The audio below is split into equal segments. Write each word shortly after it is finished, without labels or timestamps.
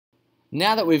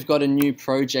Now that we've got a new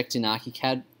project in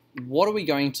Archicad, what are we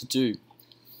going to do?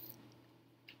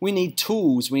 We need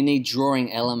tools, we need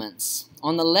drawing elements.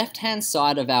 On the left-hand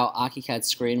side of our Archicad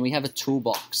screen, we have a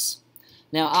toolbox.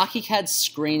 Now, Archicad's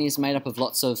screen is made up of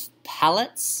lots of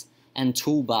palettes and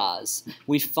toolbars.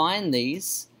 We find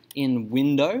these in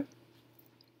Window,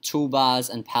 Toolbars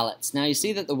and Palettes. Now, you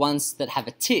see that the ones that have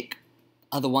a tick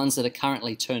are the ones that are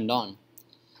currently turned on.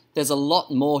 There's a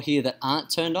lot more here that aren't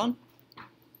turned on.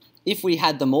 If we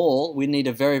had them all, we'd need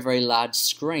a very, very large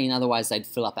screen, otherwise they'd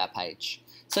fill up our page.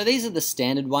 So these are the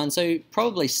standard ones, so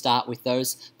probably start with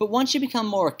those. But once you become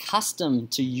more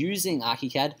accustomed to using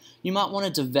Archicad, you might want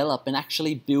to develop and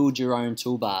actually build your own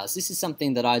toolbars. This is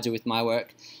something that I do with my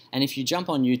work. And if you jump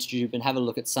on YouTube and have a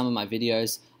look at some of my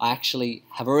videos, I actually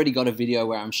have already got a video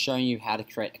where I'm showing you how to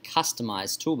create a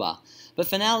customized toolbar. But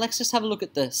for now, let's just have a look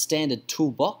at the standard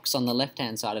toolbox on the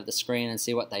left-hand side of the screen and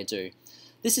see what they do.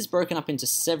 This is broken up into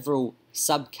several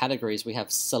subcategories. We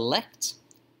have Select,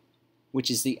 which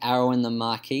is the arrow and the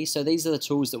marquee. So these are the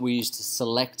tools that we use to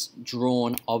select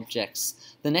drawn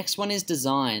objects. The next one is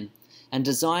Design. And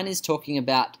Design is talking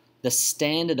about the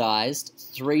standardized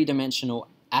three-dimensional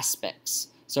aspects.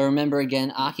 So remember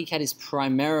again, Archicad is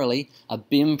primarily a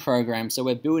BIM program. So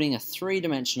we're building a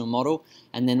three-dimensional model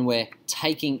and then we're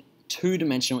taking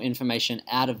two-dimensional information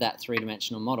out of that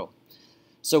three-dimensional model.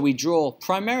 So we draw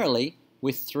primarily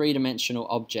with three-dimensional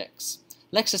objects.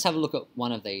 Let's just have a look at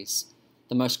one of these.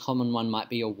 The most common one might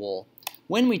be a wall.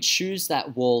 When we choose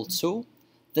that wall tool,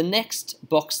 the next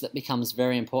box that becomes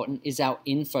very important is our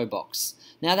info box.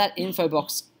 Now that info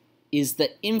box is the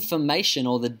information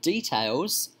or the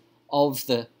details of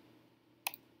the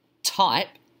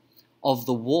type of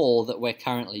the wall that we're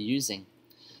currently using.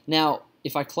 Now,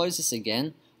 if I close this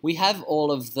again, we have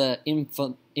all of the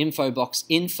info box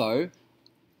info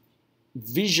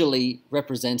visually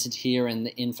represented here in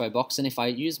the info box, and if I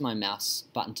use my mouse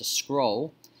button to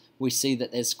scroll, we see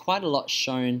that there's quite a lot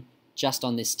shown just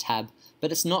on this tab,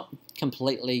 but it's not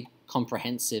completely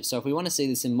comprehensive. So if we want to see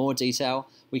this in more detail,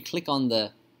 we click on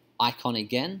the icon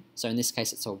again, so in this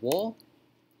case it's a wall,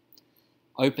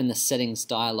 open the settings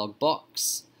dialog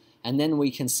box, and then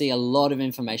we can see a lot of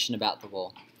information about the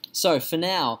wall. So for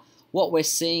now, what we're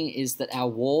seeing is that our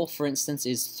wall, for instance,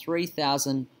 is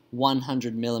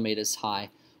 3,100 millimeters high.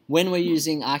 When we're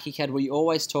using Archicad, we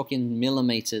always talk in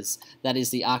millimeters. That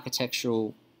is the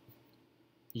architectural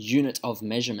unit of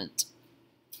measurement.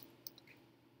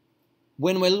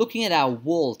 When we're looking at our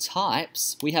wall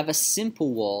types, we have a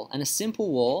simple wall. And a simple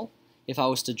wall, if I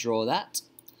was to draw that,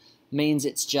 means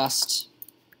it's just,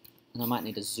 and I might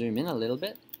need to zoom in a little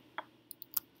bit.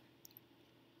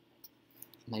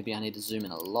 Maybe I need to zoom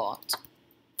in a lot.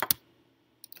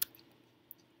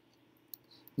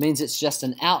 Means it's just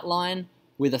an outline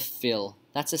with a fill.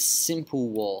 That's a simple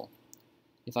wall.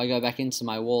 If I go back into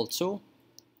my wall tool,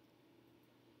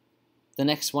 the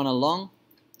next one along,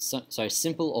 so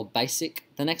simple or basic,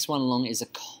 the next one along is a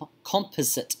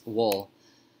composite wall.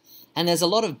 And there's a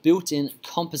lot of built-in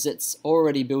composites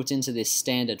already built into this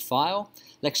standard file.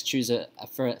 Let's choose a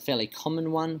fairly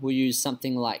common one. We'll use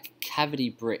something like cavity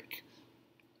brick.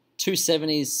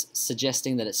 270 is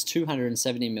suggesting that it's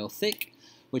 270 mil thick,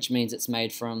 which means it's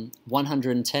made from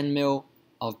 110 mil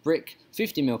of brick,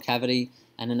 50 mil cavity,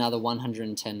 and another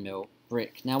 110 mil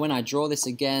brick. Now when I draw this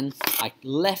again, I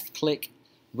left click,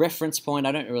 reference point,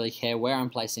 I don't really care where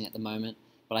I'm placing at the moment,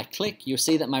 but I click, you'll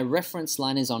see that my reference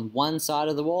line is on one side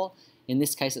of the wall. In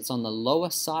this case it's on the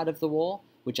lower side of the wall,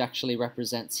 which actually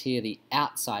represents here the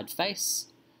outside face.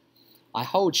 I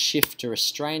hold shift to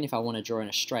restrain if I want to draw in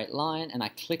a straight line, and I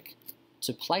click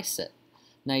to place it.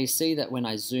 Now you see that when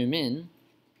I zoom in,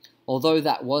 although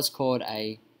that was called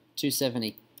a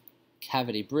 270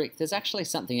 cavity brick, there's actually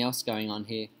something else going on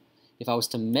here. If I was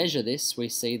to measure this, we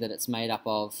see that it's made up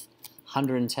of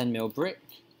 110 mil brick,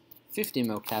 50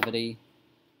 mil cavity,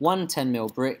 110 mil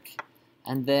brick,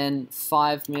 and then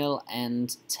 5 mil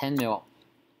and 10 mil.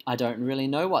 I don't really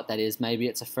know what that is. Maybe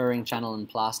it's a furring channel and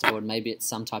plasterboard, maybe it's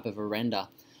some type of a render.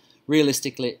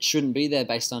 Realistically, it shouldn't be there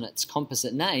based on its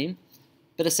composite name,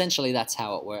 but essentially that's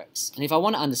how it works. And if I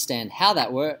want to understand how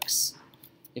that works,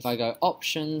 if I go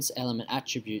Options, Element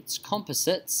Attributes,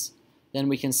 Composites, then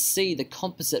we can see the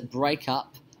composite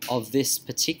breakup of this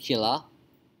particular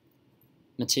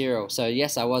material. So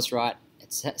yes, I was right.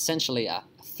 It's essentially a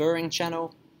furring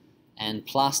channel and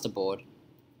plasterboard,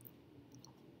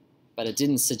 but it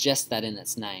didn't suggest that in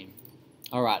its name.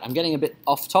 Alright, I'm getting a bit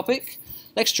off topic.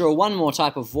 Let's draw one more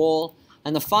type of wall,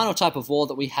 and the final type of wall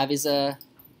that we have is a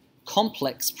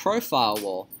complex profile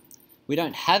wall. We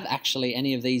don't have actually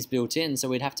any of these built in, so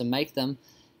we'd have to make them,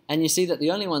 And you see that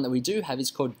the only one that we do have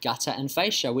is called gutter and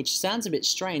fascia, which sounds a bit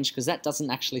strange because that doesn't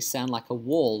actually sound like a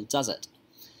wall, does it?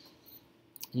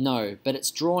 No, but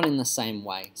it's drawn in the same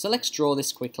way. So let's draw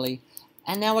this quickly.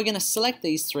 And now we're going to select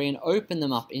these three and open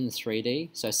them up in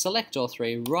 3D. So select all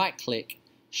three, right click,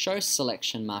 show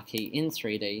selection marquee in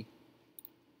 3D.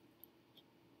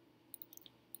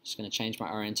 Just going to change my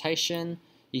orientation.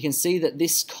 You can see that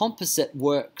this composite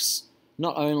works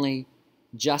not only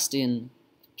just in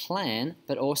plan,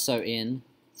 but also in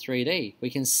 3D.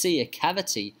 We can see a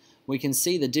cavity. We can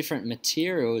see the different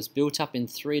materials built up in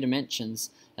 3 dimensions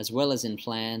as well as in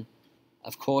plan.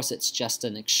 Of course, it's just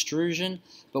an extrusion,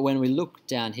 but when we look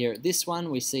down here at this one,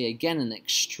 we see again an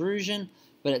extrusion,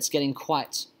 but it's getting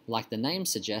quite, like the name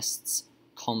suggests,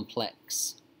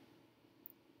 complex.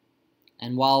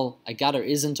 And while a gutter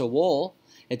isn't a wall,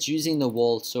 it's using the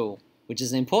wall tool, which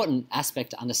is an important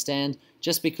aspect to understand.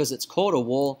 Just because it's called a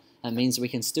wall, that means we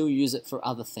can still use it for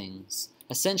other things.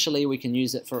 Essentially, we can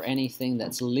use it for anything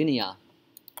that's linear.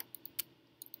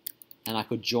 And I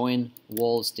could join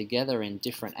walls together in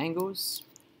different angles.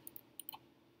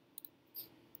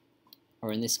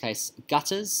 Or in this case,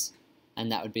 gutters,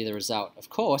 and that would be the result. Of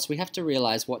course, we have to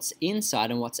realize what's inside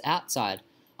and what's outside.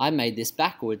 I made this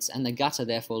backwards, and the gutter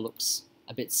therefore looks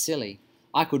a bit silly.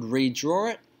 I could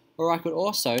redraw it, or I could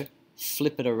also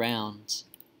flip it around.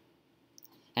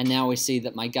 And now we see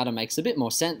that my gutter makes a bit more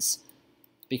sense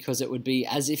because it would be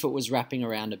as if it was wrapping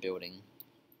around a building.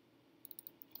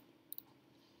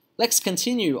 Let's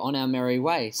continue on our merry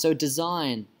way. So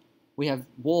design, we have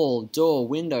wall, door,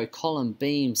 window, column,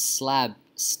 beam, slab,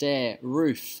 stair,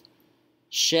 roof,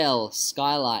 shell,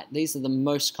 skylight. These are the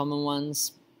most common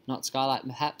ones, not skylight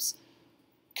perhaps.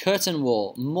 Curtain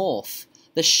wall, morph.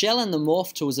 The shell and the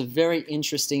morph tools are very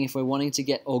interesting if we're wanting to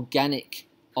get organic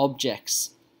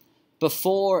objects.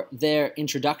 Before their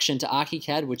introduction to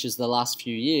Archicad, which is the last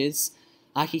few years,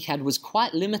 Archicad was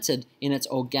quite limited in its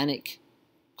organic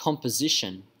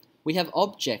composition. We have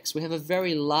objects, we have a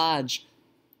very large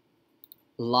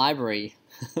library,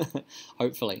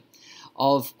 hopefully,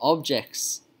 of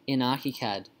objects in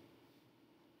Archicad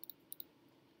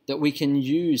that we can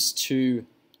use to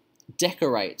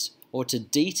decorate or to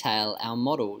detail our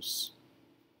models.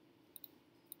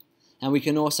 And we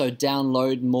can also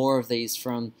download more of these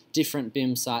from different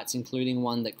BIM sites, including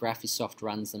one that Graphisoft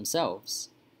runs themselves.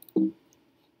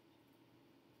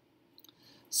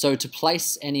 So to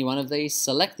place any one of these,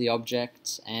 select the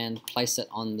object and place it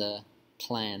on the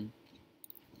plan.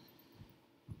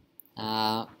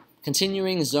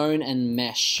 Continuing zone and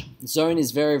mesh. Zone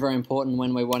is very, very important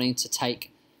when we're wanting to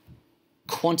take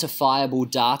quantifiable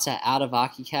data out of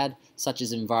Archicad, such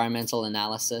as environmental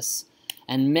analysis.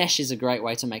 And mesh is a great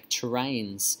way to make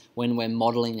terrains when we're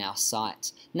modeling our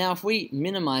site. Now, if we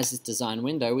minimize this design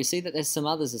window, we see that there's some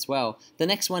others as well. The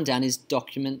next one down is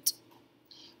document,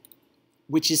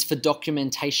 which is for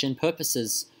documentation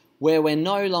purposes, where we're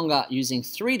no longer using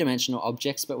 3-dimensional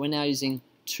objects, but we're now using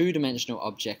 2-dimensional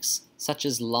objects, such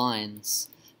as lines.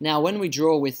 Now, when we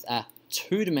draw with a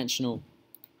 2-dimensional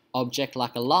object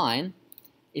like a line,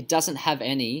 it doesn't have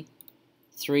any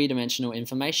 3-dimensional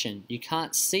information. You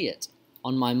can't see it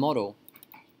on my model.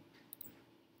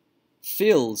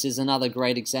 Fills is another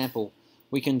great example.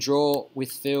 We can draw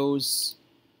with fills.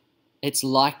 It's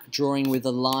like drawing with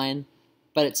a line,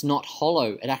 but it's not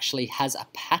hollow. It actually has a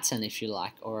pattern, if you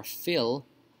like, or a fill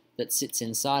that sits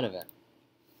inside of it.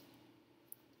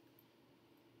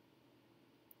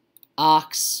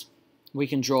 Arcs, we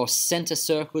can draw center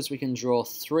circles, we can draw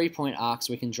 3-point arcs,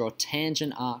 we can draw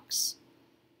tangent arcs.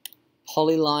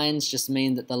 Polylines just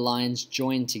mean that the lines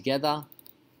join together.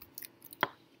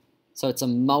 So it's a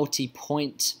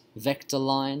multi-point vector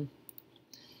line.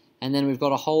 And then we've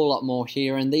got a whole lot more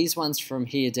here, and these ones from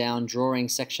here down, drawing,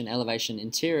 section, elevation,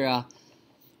 interior,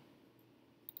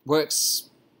 workspace,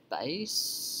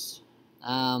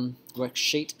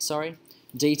 worksheet, sorry,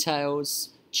 details,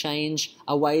 change,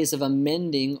 are ways of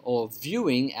amending or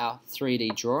viewing our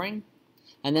 3D drawing.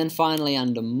 And then finally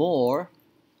under more,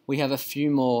 we have a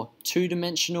few more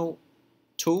 2-dimensional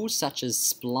tools such as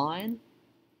spline,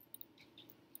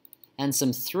 and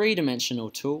some 3-dimensional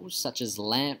tools such as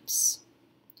lamps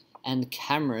and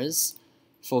cameras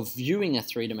for viewing a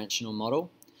 3-dimensional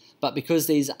model. But because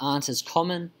these aren't as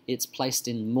common, it's placed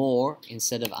in more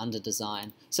instead of under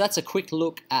design. So that's a quick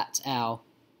look at our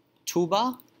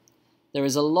toolbar. There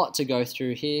is a lot to go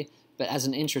through here, but as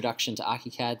an introduction to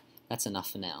Archicad, that's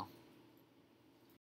enough for now.